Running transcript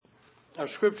Our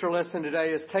scripture lesson today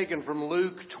is taken from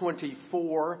Luke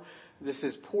 24. This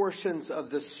is portions of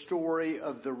the story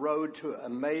of the road to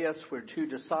Emmaus, where two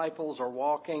disciples are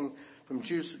walking from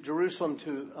Jerusalem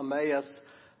to Emmaus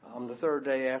on the third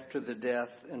day after the death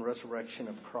and resurrection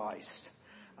of Christ.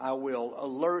 I will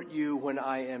alert you when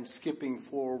I am skipping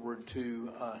forward to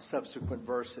subsequent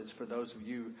verses for those of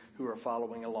you who are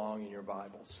following along in your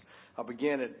Bibles. I'll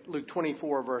begin at Luke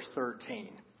 24, verse 13.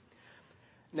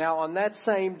 Now on that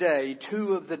same day,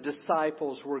 two of the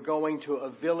disciples were going to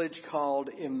a village called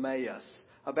Emmaus,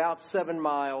 about 7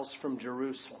 miles from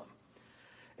Jerusalem,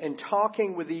 and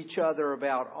talking with each other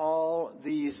about all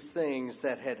these things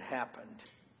that had happened.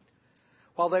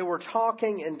 While they were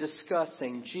talking and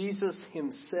discussing, Jesus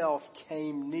himself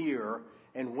came near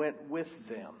and went with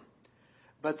them,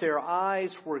 but their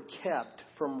eyes were kept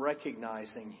from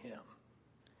recognizing him.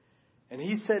 And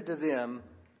he said to them,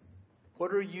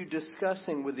 "What are you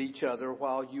discussing with each other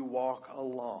while you walk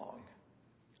along?"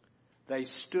 They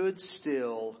stood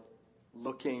still,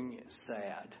 looking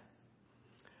sad.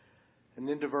 And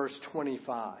then to verse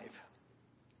 25.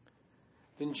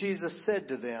 Then Jesus said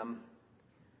to them,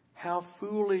 "How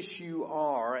foolish you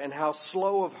are, and how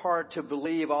slow of heart to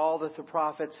believe all that the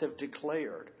prophets have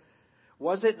declared.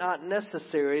 Was it not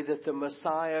necessary that the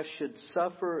Messiah should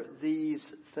suffer these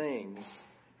things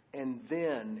and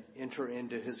then enter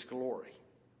into his glory?"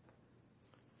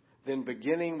 Then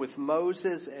beginning with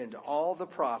Moses and all the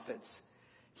prophets,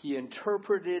 he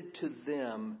interpreted to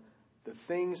them the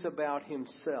things about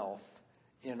himself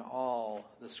in all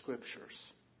the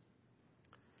scriptures.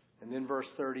 And then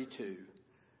verse 32.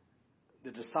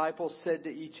 The disciples said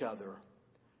to each other,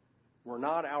 "Were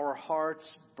not our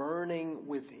hearts burning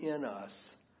within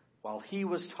us while he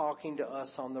was talking to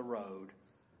us on the road,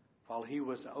 while he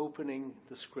was opening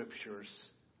the scriptures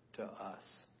to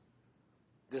us?"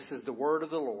 This is the word of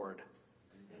the Lord.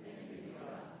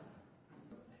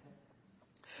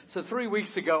 So 3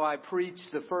 weeks ago, I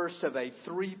preached the first of a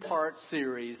 3-part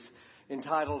series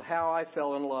entitled How I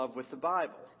Fell in Love with the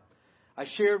Bible. I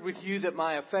shared with you that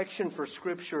my affection for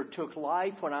Scripture took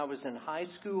life when I was in high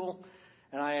school,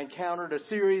 and I encountered a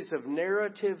series of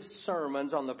narrative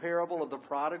sermons on the parable of the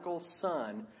prodigal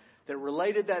son that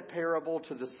related that parable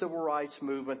to the civil rights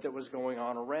movement that was going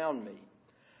on around me.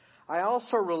 I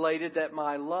also related that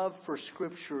my love for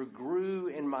Scripture grew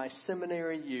in my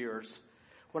seminary years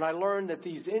when I learned that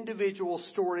these individual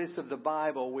stories of the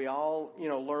Bible we all,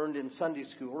 learned in Sunday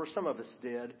school, or some of us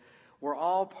did, were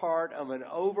all part of an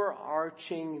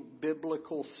overarching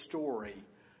biblical story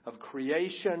of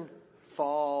creation,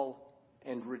 fall,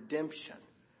 and redemption.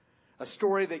 A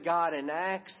story that God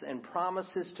enacts and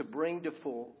promises to bring to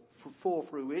full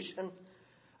fruition.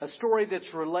 A story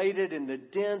that's related in the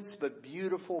dense but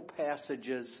beautiful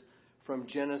passages from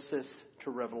Genesis to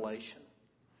Revelation.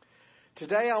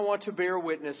 Today I want to bear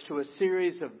witness to a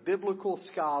series of biblical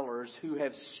scholars who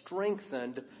have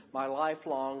strengthened my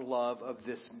lifelong love of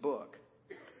this book.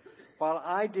 While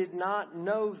I did not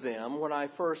know them when I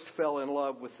first fell in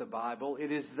love with the Bible,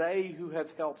 it is they who have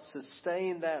helped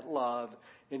sustain that love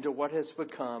into what has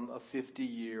become a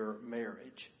 50-year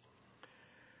marriage.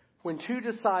 When two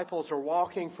disciples are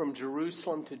walking from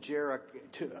Jerusalem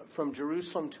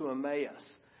to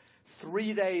Emmaus,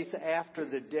 3 days after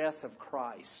the death of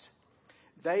Christ,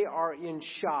 they are in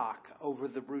shock over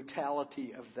the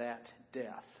brutality of that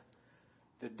death.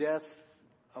 The death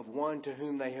of one to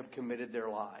whom they have committed their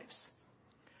lives.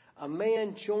 A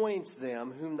man joins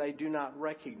them whom they do not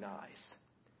recognize.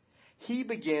 He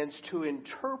begins to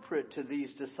interpret to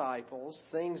these disciples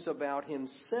things about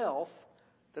himself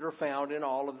that are found in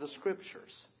all of the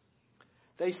scriptures.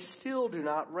 They still do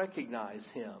not recognize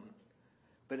him,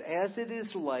 but as it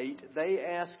is late, they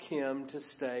ask him to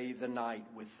stay the night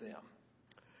with them.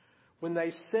 When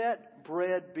they set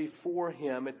bread before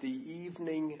him at the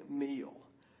evening meal,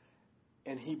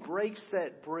 and he breaks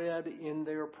that bread in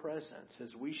their presence,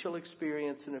 as we shall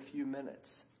experience in a few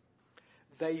minutes,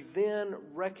 they then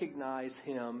recognize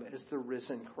him as the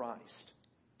risen Christ.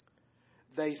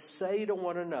 They say to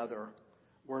one another,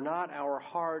 "Were not our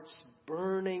hearts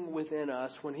burning within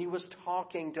us when he was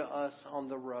talking to us on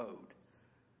the road,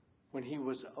 when he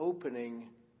was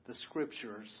opening the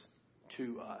scriptures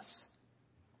to us?"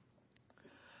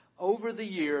 Over the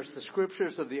years, the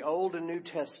scriptures of the Old and New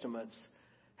Testaments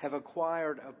have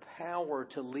acquired a power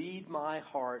to lead my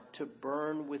heart to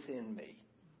burn within me.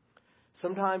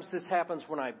 Sometimes this happens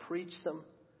when I preach them.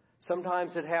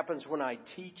 Sometimes it happens when I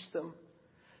teach them.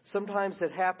 Sometimes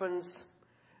it happens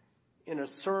in a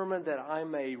sermon that I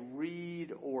may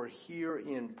read or hear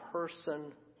in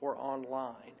person or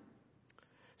online.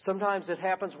 Sometimes it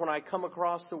happens when I come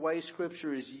across the way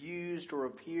Scripture is used or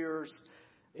appears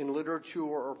in literature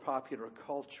or popular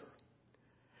culture.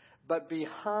 But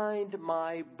behind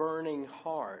my burning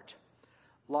heart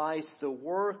lies the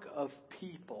work of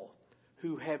people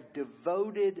who have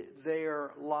devoted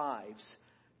their lives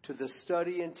to the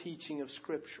study and teaching of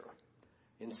Scripture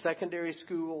in secondary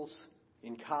schools,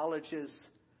 in colleges,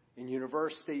 in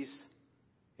universities,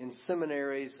 in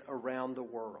seminaries around the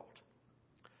world.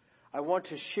 I want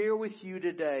to share with you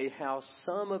today how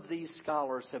some of these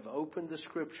scholars have opened the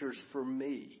Scriptures for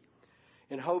me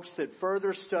in hopes that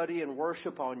further study and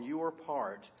worship on your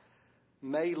part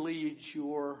may lead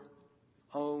your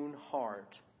own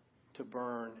heart to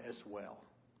burn as well.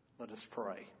 Let us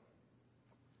pray.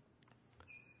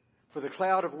 For the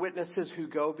cloud of witnesses who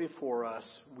go before us,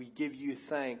 we give you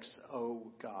thanks, O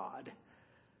God.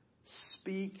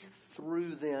 Speak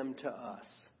through them to us,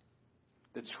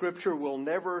 that Scripture will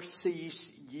never cease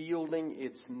yielding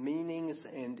its meanings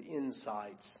and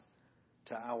insights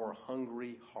to our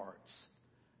hungry hearts.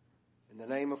 In the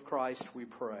name of Christ we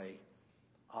pray.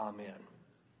 Amen.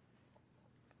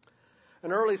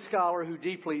 An early scholar who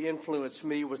deeply influenced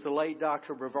me was the late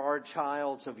Dr. Brevard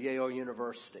Childs of Yale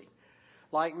University.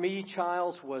 Like me,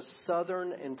 Childs was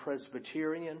Southern and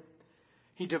Presbyterian.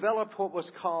 He developed what was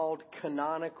called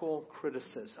canonical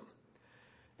criticism.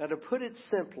 Now, to put it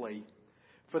simply,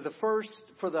 for the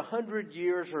 100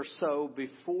 years or so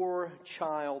before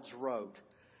Childs wrote,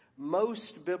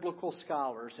 most biblical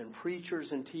scholars and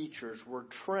preachers and teachers were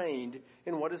trained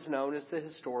in what is known as the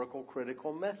historical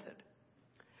critical method,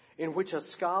 in which a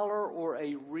scholar or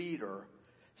a reader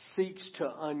seeks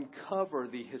to uncover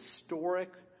the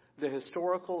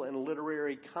historical and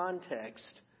literary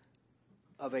context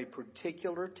of a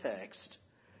particular text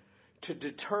to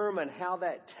determine how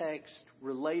that text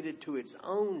related to its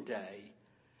own day,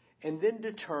 and then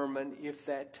determine if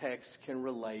that text can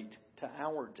relate to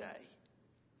our day.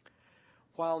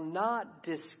 While not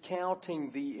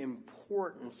discounting the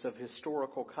importance of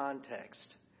historical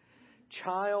context,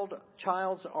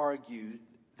 Childs argued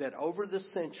that over the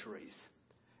centuries,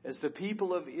 as the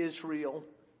people of Israel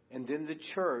and then the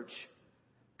church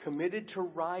committed to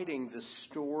writing the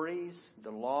stories, the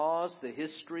laws, the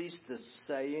histories, the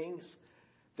sayings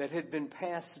that had been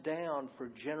passed down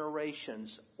for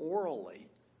generations orally,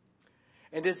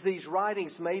 and as these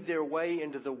writings made their way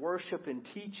into the worship and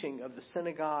teaching of the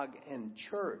synagogue and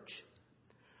church,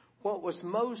 what was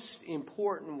most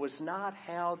important was not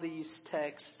how these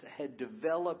texts had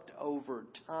developed over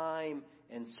time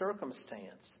and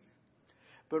circumstance,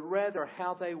 but rather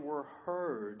how they were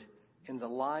heard in the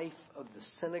life of the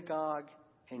synagogue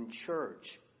and church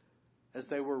as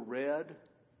they were read,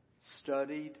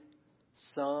 studied,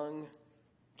 sung,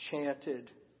 chanted,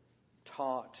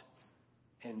 taught,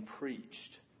 and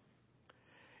preached.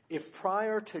 If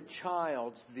prior to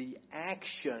Childs the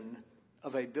action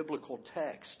of a biblical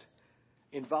text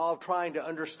involved trying to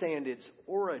understand its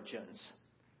origins,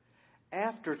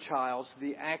 after Childs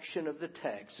the action of the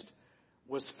text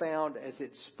was found as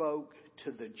it spoke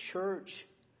to the church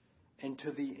and to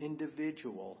the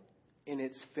individual in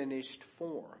its finished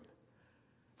form.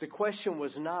 The question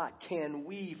was not, can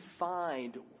we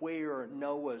find where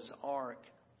Noah's ark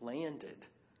landed?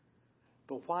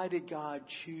 But why did God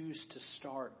choose to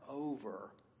start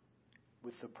over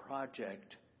with the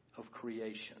project of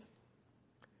creation?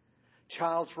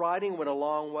 Child's writing went a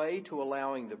long way to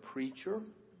allowing the preacher,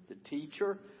 the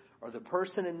teacher, or the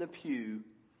person in the pew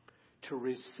to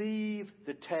receive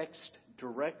the text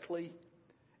directly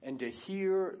and to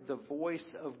hear the voice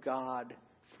of God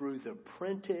through the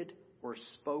printed or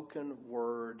spoken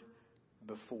word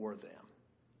before them.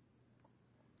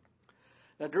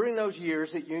 Now, during those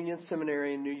years at Union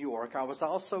Seminary in New York, I was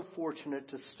also fortunate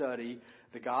to study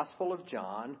the Gospel of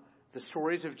John, the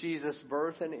stories of Jesus'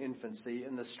 birth and infancy,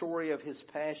 and the story of his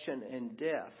passion and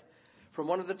death from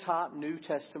one of the top New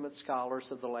Testament scholars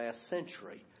of the last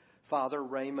century, Father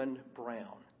Raymond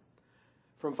Brown.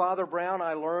 From Father Brown,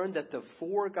 I learned that the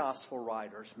four gospel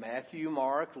writers, Matthew,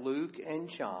 Mark, Luke, and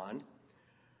John,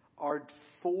 are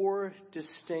four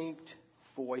distinct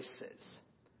voices,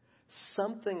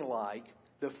 something like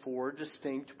the four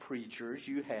distinct preachers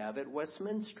you have at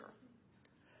Westminster,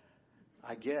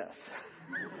 I guess.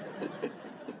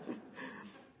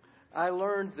 I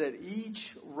learned that each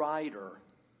writer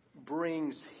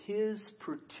brings his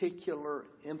particular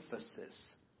emphasis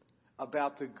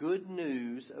about the good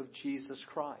news of Jesus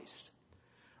Christ,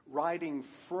 writing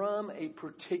from a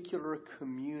particular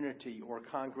community or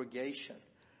congregation,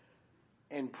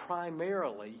 and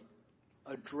primarily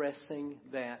addressing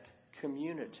that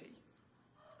community.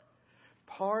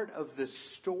 Part of the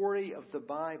story of the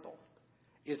Bible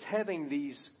is having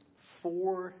these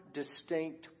 4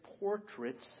 distinct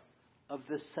portraits of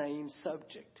the same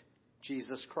subject,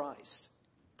 Jesus Christ.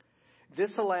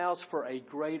 This allows for a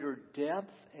greater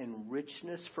depth and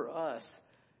richness for us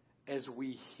as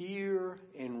we hear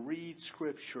and read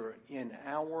Scripture in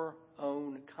our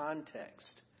own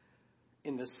context,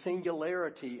 in the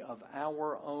singularity of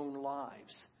our own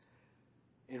lives,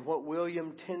 in what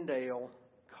William Tyndale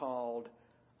called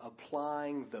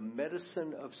applying the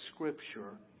medicine of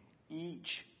Scripture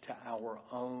each to our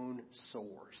own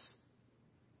source.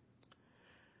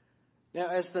 Now,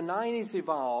 as the 90s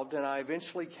evolved and I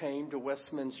eventually came to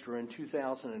Westminster in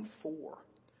 2004,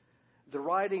 the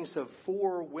writings of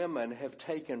 4 women have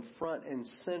taken front and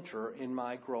center in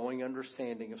my growing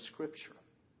understanding of Scripture.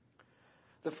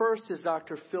 The first is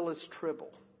Dr. Phyllis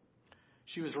Tribble.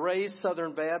 She was raised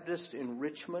Southern Baptist in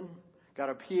Richmond, got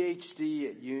a PhD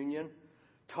at Union,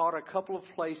 taught a couple of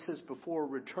places before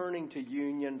returning to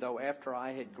Union, though after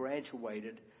I had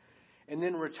graduated, and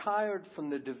then retired from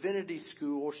the divinity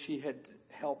school she had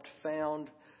helped found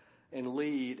and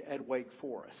lead at Wake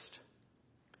Forest.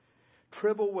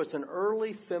 Tribble was an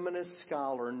early feminist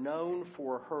scholar known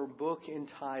for her book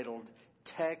entitled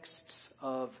Texts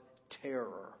of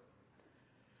Terror.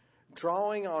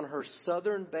 Drawing on her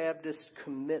Southern Baptist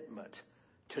commitment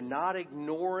to not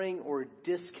ignoring or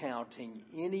discounting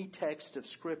any text of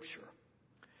Scripture,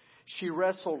 she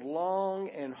wrestled long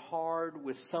and hard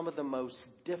with some of the most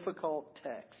difficult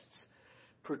texts,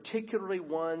 particularly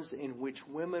ones in which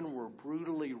women were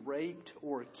brutally raped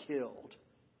or killed,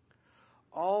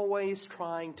 always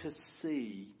trying to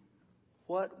see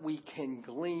what we can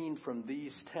glean from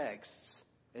these texts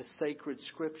as sacred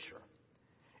Scripture,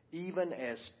 even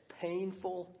as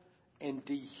painful and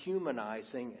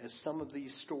dehumanizing as some of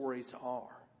these stories are.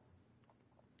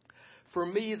 For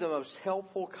me, the most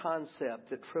helpful concept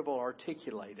that Tribble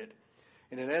articulated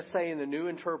in an essay in the New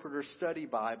Interpreter Study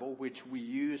Bible, which we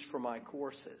use for my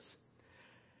courses,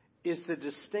 is the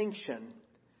distinction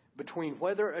between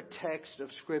whether a text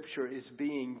of Scripture is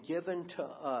being given to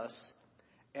us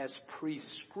as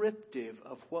prescriptive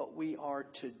of what we are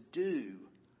to do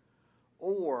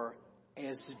or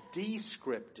as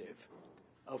descriptive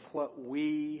of what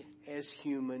we as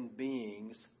human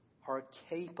beings are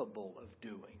capable of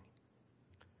doing.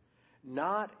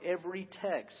 Not every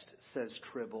text, says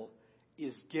Tribble,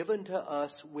 is given to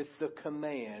us with the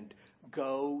command,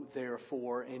 go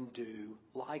therefore and do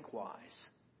likewise.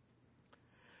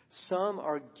 Some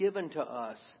are given to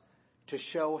us to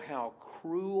show how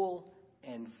cruel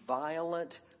and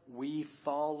violent we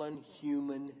fallen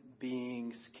human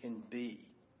beings can be.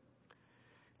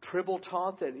 Tribble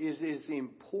taught that it is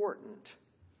important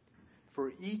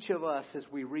for each of us as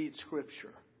we read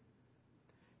Scripture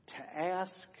to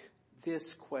ask this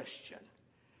question: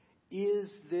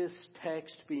 is this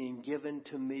text being given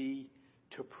to me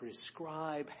to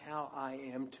prescribe how I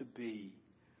am to be,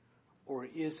 or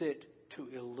is it to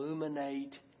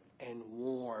illuminate and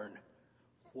warn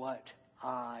what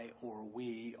I or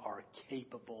we are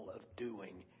capable of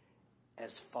doing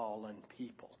as fallen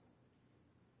people?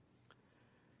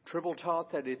 Tribble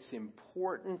taught that it's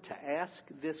important to ask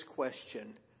this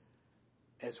question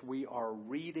as we are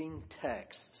reading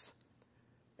texts,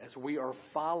 as we are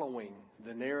following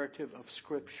the narrative of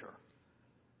Scripture,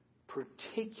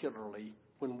 particularly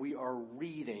when we are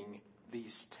reading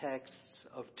these texts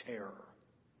of terror.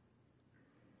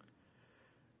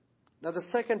 Now, the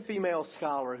second female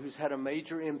scholar who's had a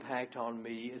major impact on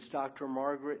me is Dr.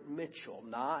 Margaret Mitchell,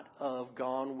 not of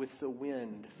Gone with the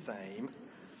Wind fame.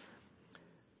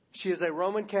 She is a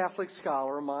Roman Catholic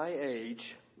scholar my age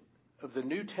of the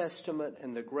New Testament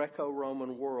and the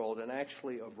Greco-Roman world, and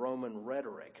actually of Roman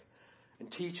rhetoric, and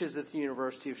teaches at the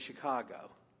University of Chicago.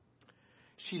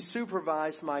 She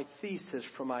supervised my thesis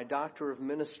for my Doctor of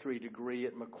Ministry degree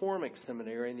at McCormick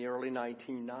Seminary in the early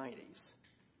 1990s.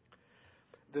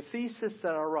 The thesis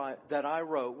that I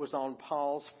wrote was on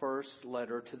Paul's first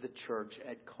letter to the church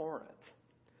at Corinth.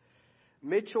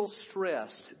 Mitchell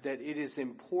stressed that it is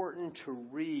important to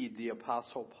read the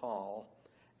Apostle Paul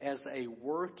as a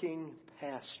working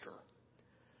pastor,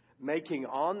 making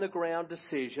on-the-ground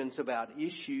decisions about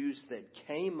issues that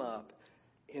came up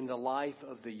in the life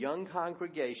of the young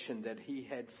congregation that he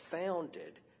had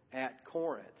founded at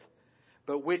Corinth,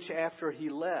 but which after he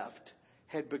left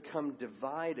had become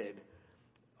divided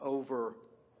over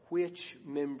which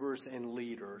members and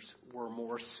leaders were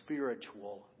more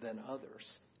spiritual than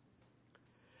others.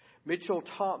 Mitchell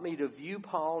taught me to view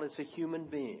Paul as a human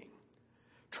being,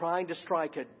 trying to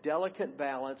strike a delicate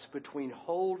balance between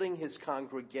holding his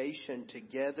congregation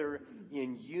together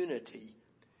in unity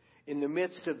in the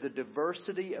midst of the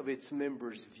diversity of its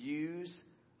members' views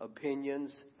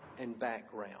opinions, and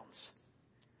backgrounds.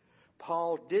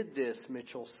 Paul did this,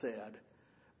 Mitchell said,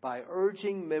 by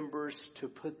urging members to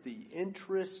put the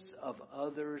interests of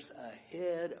others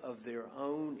ahead of their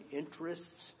own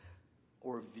interests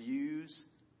or views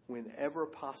whenever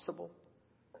possible,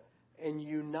 and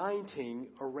uniting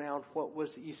around what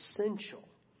was essential,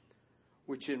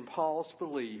 which in Paul's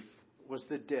belief was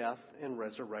the death and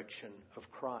resurrection of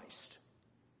Christ.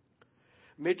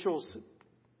 Mitchell's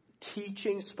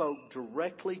teaching spoke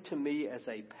directly to me as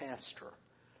a pastor.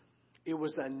 It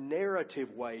was a narrative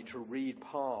way to read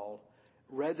Paul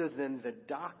rather than the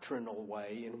doctrinal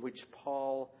way in which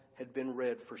Paul had been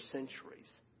read for centuries.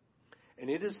 And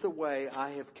it is the way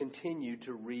I have continued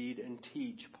to read and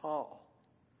teach Paul.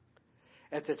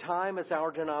 At the time, as our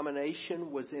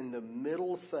denomination was in the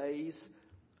middle phase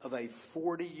of a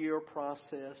 40-year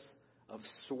process of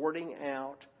sorting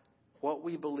out what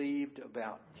we believed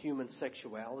about human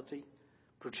sexuality,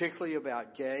 particularly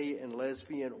about gay and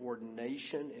lesbian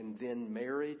ordination and then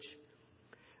marriage,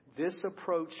 this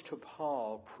approach to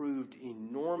Paul proved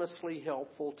enormously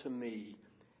helpful to me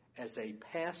as a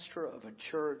pastor of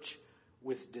a church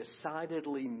with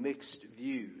decidedly mixed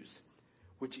views,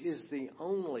 which is the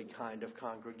only kind of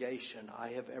congregation I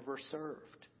have ever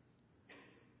served.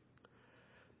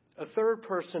 A third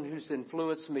person who's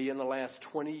influenced me in the last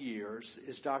 20 years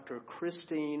is Dr.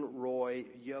 Christine Roy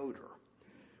Yoder,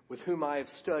 with whom I have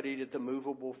studied at the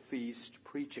Movable Feast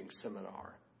Preaching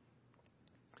Seminar.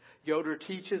 Yoder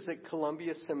teaches at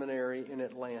Columbia Seminary in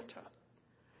Atlanta.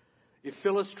 If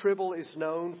Phyllis Tribble is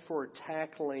known for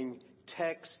tackling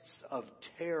texts of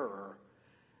terror,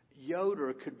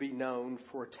 Yoder could be known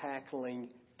for tackling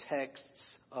texts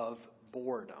of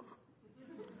boredom.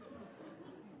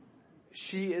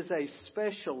 She is a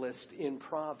specialist in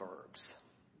Proverbs.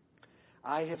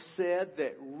 I have said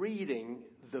that reading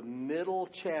the middle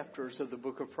chapters of the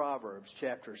book of Proverbs,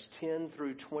 chapters 10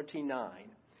 through 29,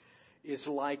 is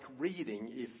like reading,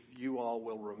 if you all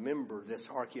will remember this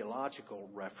archaeological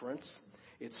reference,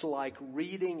 it's like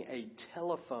reading a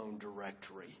telephone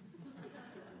directory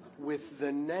with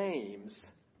the names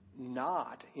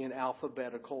not in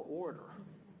alphabetical order.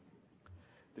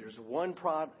 There's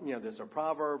there's a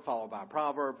proverb followed by a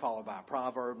proverb followed by a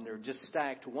proverb, and they're just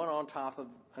stacked one on top of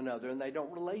another, and they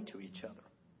don't relate to each other.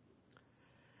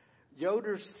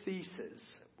 Yoder's thesis,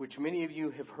 which many of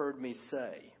you have heard me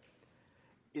say,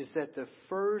 is that the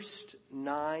first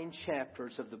 9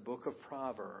 chapters of the book of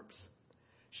Proverbs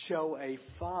show a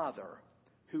father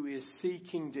who is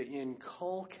seeking to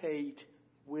inculcate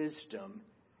wisdom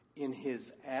in his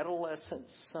adolescent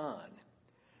son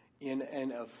in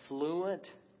an affluent,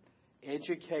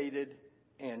 educated,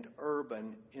 and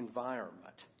urban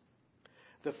environment.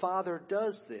 The father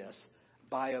does this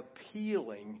by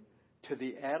appealing to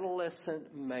the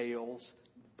adolescent male's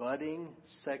budding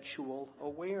sexual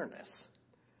awareness,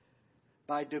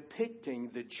 by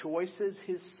depicting the choices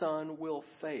his son will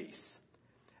face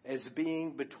as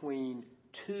being between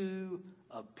 2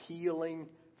 appealing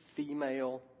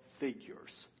female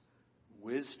figures,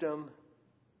 wisdom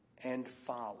and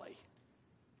folly.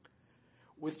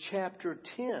 With chapter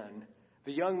 10,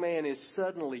 the young man is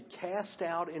suddenly cast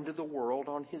out into the world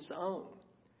on his own.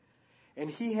 And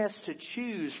he has to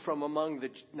choose from among the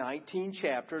 19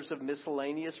 chapters of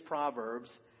miscellaneous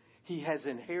proverbs he has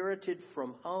inherited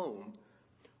from home,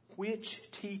 which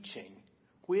teaching,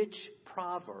 which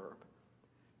proverb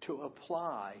to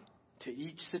apply to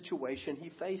each situation he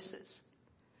faces.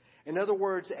 In other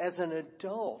words, as an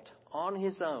adult on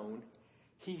his own,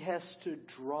 he has to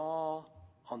draw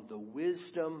on the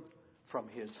wisdom from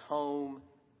his home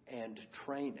and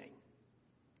training.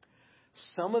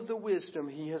 Some of the wisdom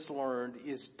he has learned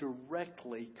is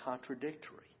directly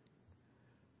contradictory.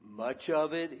 Much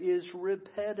of it is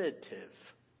repetitive.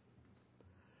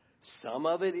 Some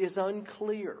of it is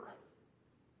unclear.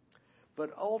 But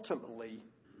ultimately,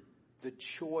 the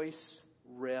choice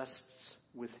rests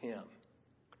with him.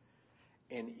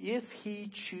 And if he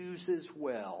chooses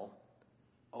well,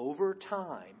 over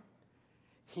time,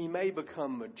 he may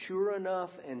become mature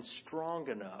enough and strong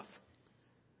enough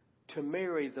to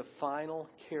marry the final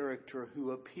character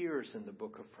who appears in the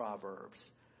book of Proverbs,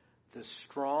 the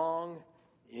strong,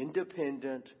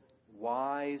 independent,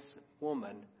 wise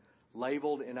woman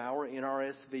labeled in our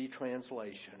NRSV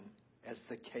translation as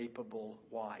the capable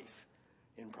wife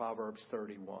in Proverbs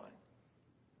 31.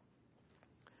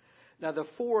 Now, the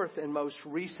fourth and most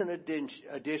recent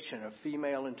addition of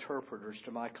female interpreters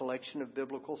to my collection of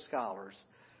biblical scholars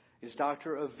is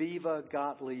Dr. Aviva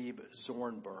Gottlieb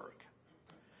Zornberg.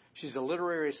 She's a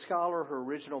literary scholar. Her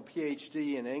original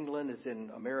PhD in England is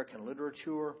in American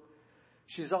literature.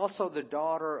 She's also the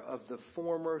daughter of the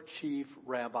former chief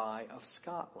rabbi of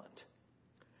Scotland.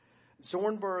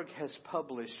 Zornberg has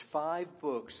published 5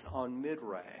 books on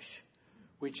Midrash,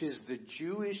 which is the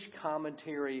Jewish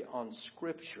commentary on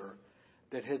Scripture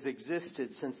that has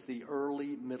existed since the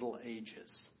early Middle Ages.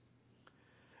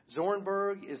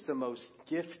 Zornberg is the most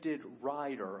gifted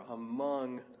writer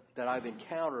that I've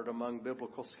encountered among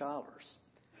biblical scholars.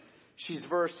 She's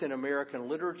versed in American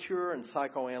literature and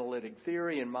psychoanalytic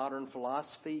theory and modern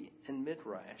philosophy and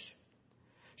Midrash.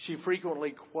 She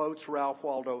frequently quotes Ralph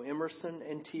Waldo Emerson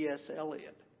and T.S.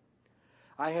 Eliot.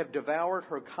 I have devoured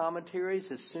her commentaries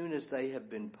as soon as they have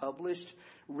been published,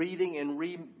 reading and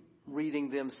rereading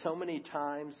them so many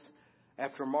times.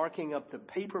 After marking up the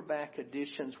paperback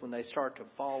editions when they start to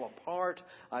fall apart,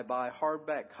 I buy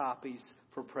hardback copies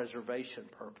for preservation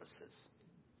purposes.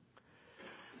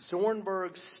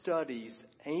 Zornberg studies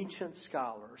ancient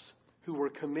scholars who were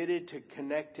committed to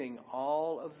connecting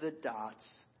all of the dots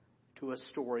to a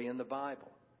story in the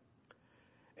Bible,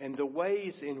 and the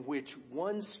ways in which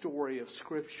one story of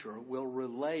Scripture will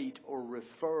relate or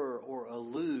refer or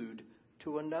allude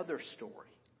to another story.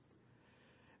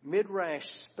 Midrash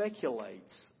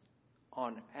speculates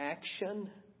on action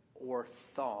or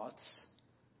thoughts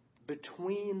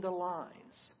between the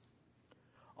lines,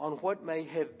 on what may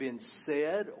have been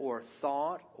said or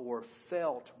thought or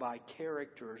felt by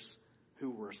characters who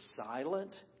were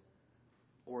silent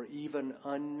or even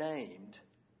unnamed,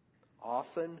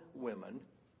 often women,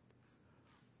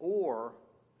 or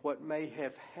what may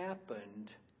have happened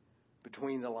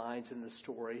between the lines in the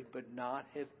story but not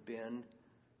have been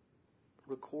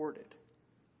recorded.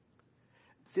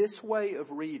 This way of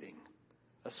reading,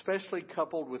 especially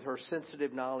coupled with her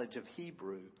sensitive knowledge of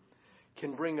Hebrew,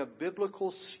 can bring a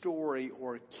biblical story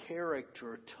or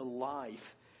character to life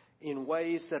in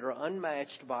ways that are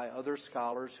unmatched by other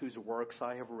scholars whose works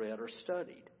I have read or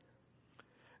studied.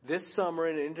 This summer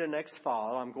and into next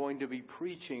fall, I'm going to be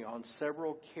preaching on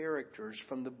several characters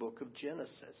from the book of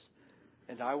Genesis,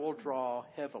 and I will draw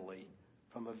heavily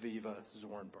from Aviva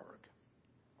Zornberg.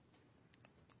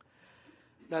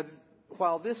 Now,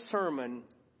 while this sermon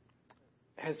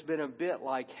has been a bit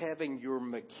like having your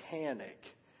mechanic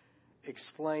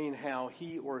explain how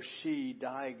he or she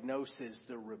diagnoses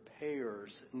the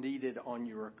repairs needed on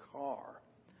your car,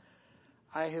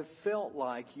 I have felt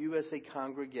like you as a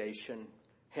congregation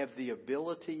have the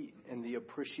ability and the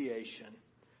appreciation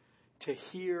to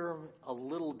hear a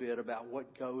little bit about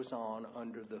what goes on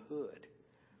under the hood.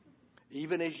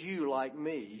 Even as you, like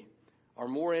me, are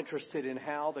more interested in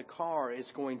how the car is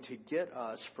going to get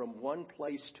us from one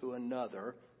place to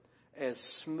another as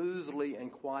smoothly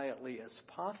and quietly as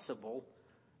possible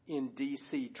in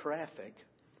D.C. traffic,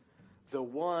 the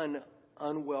one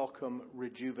unwelcome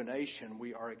rejuvenation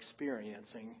we are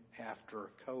experiencing after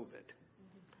COVID.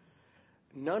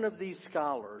 None of these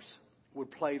scholars would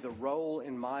play the role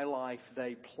in my life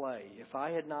they play if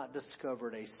I had not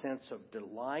discovered a sense of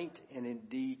delight and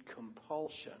indeed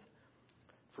compulsion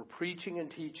for preaching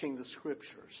and teaching the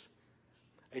Scriptures,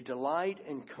 a delight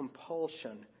and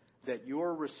compulsion that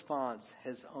your response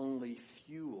has only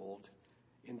fueled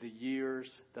in the years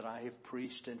that I have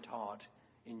preached and taught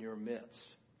in your midst.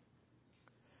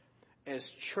 As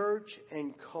church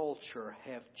and culture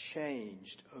have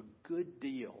changed a good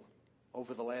deal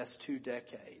over the last 2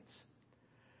 decades,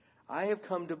 I have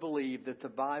come to believe that the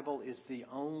Bible is the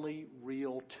only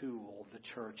real tool the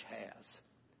church has.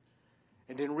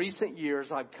 And in recent years,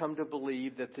 I've come to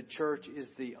believe that the church is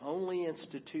the only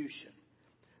institution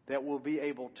that will be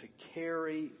able to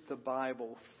carry the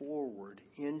Bible forward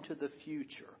into the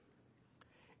future,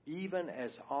 even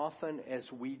as often as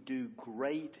we do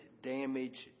great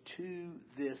damage to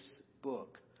this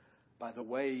book by the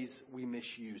ways we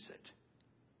misuse it.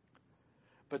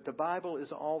 But the Bible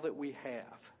is all that we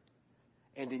have,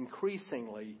 and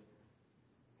increasingly,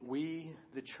 we,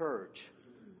 the church,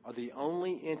 are the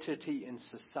only entity in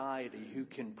society who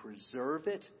can preserve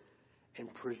it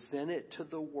and present it to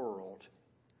the world,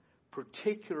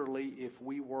 particularly if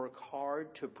we work hard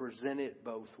to present it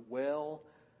both well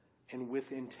and with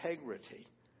integrity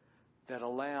that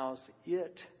allows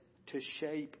it to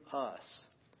shape us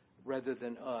rather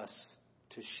than us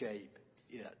to shape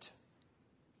it.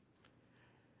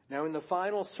 Now, in the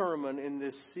final sermon in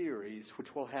this series,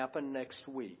 which will happen next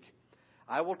week,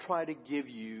 I will try to give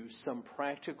you some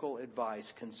practical advice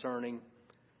concerning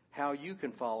how you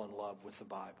can fall in love with the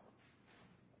Bible.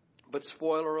 But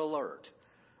spoiler alert,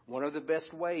 one of the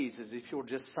best ways is if you'll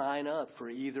just sign up for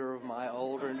either of my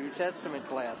Old or New Testament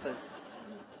classes,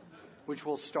 which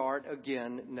will start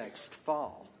again next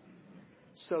fall.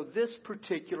 So this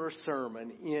particular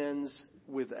sermon ends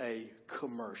with a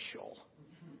commercial.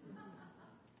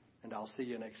 and I'll see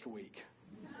you next week.